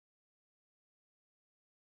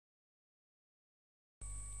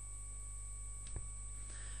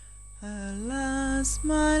Alas,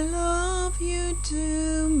 my love, you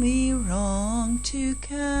do me wrong to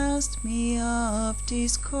cast me off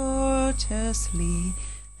discourteously,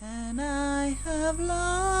 and I have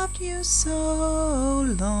loved you so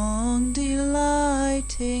long,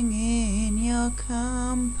 delighting in your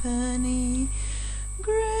company.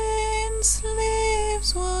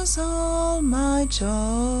 Greensleeves was all my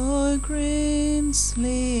joy,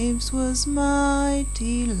 Greensleeves was my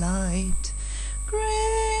delight.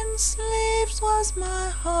 Greensleeves was my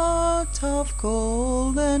heart of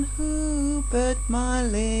gold, and who but my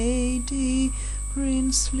lady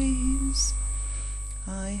Greensleeves?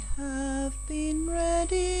 I have been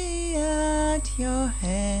ready at your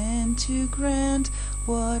hand to grant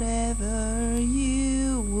whatever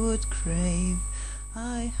you would crave.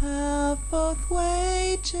 I have both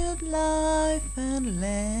wagered life and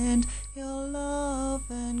land, your love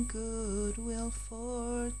and goodwill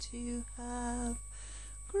for to have.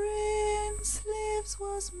 Greensleeves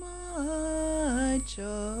was my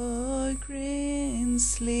joy,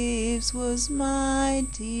 Greensleeves was my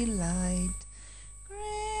delight.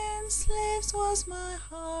 Greensleeves was my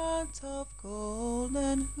heart of gold,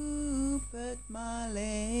 and who but my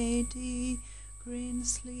lady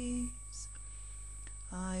Greensleeves?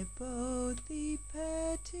 I bought thee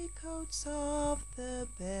petticoats of the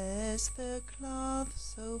best, the cloth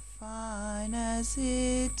so fine as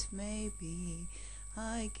it may be.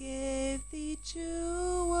 I gave thee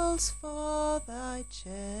jewels for thy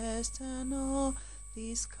chest, and all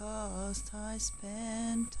these cost I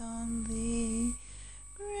spent on thee.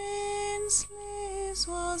 Greensleeves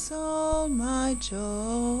was all my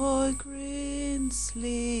joy,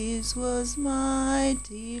 Greensleeves was my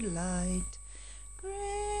delight.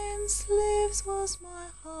 Greensleeves was my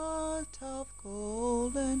heart of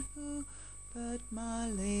gold, and who but my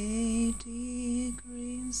lady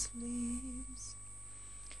Greensleeves?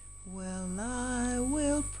 Well, I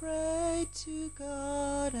will pray to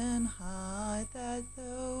God and high, that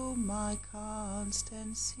thou my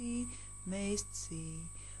constancy mayst see,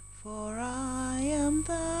 for I am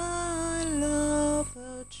thy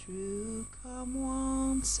lover true, come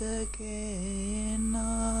once again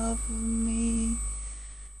of me.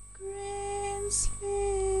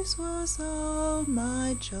 Greensleeves was all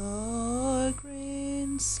my joy,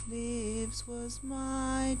 Greensleeves was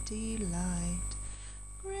my delight.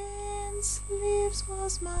 Greensleeves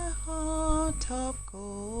was my heart of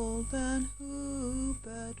gold, and who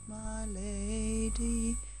but my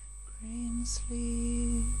lady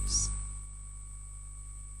Greensleeves?